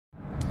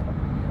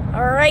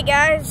Alright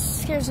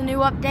guys, here's a new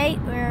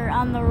update. We're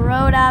on the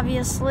road,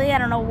 obviously. I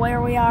don't know where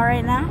we are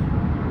right now.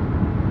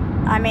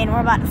 I mean,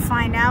 we're about to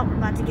find out. We're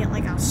about to get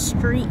like a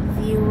street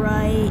view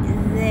right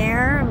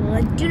there. Well,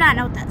 I do not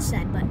know what that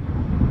said, but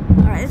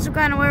alright, this is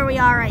kind of where we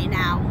are right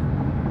now.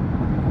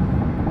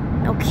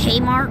 No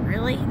Kmart,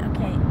 really?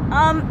 Okay.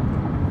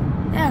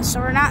 Yeah,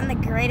 so we're not in the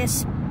greatest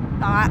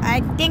spot.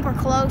 I think we're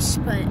close,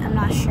 but I'm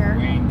not sure.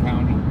 Wayne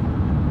County.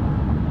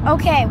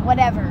 Okay,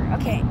 whatever.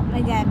 Okay, my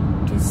dad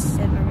just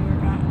said where we were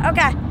going.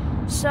 Okay,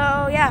 so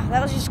yeah,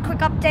 that was just a quick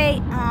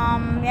update.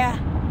 Yeah,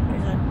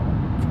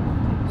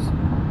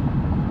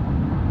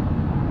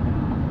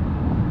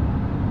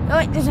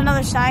 there's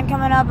another sign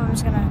coming up. I'm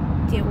just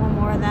gonna get one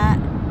more of that.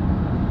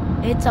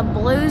 It's a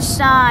blue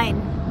sign.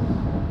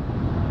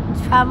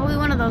 It's probably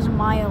one of those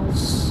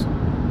miles,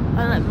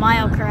 or like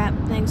mile crap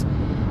things.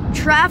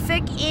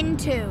 Traffic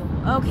into.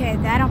 Okay,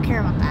 I don't care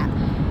about that.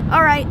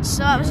 All right,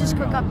 so that was just a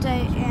quick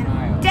update. And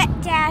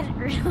Dad,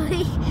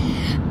 really?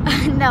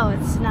 No,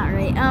 it's not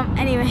right.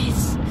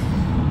 Anyways,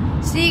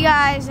 see you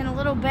guys in a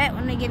little bit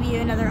when we give you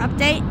another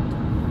update.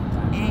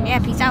 And yeah,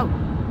 peace out.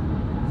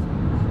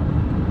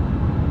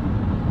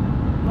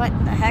 What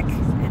the heck?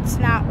 It's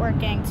not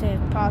working to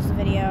pause the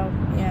video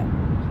yet.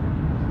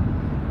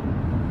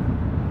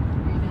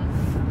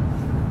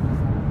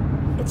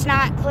 It's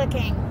not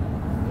clicking.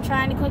 I'm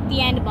trying to click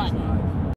the end button.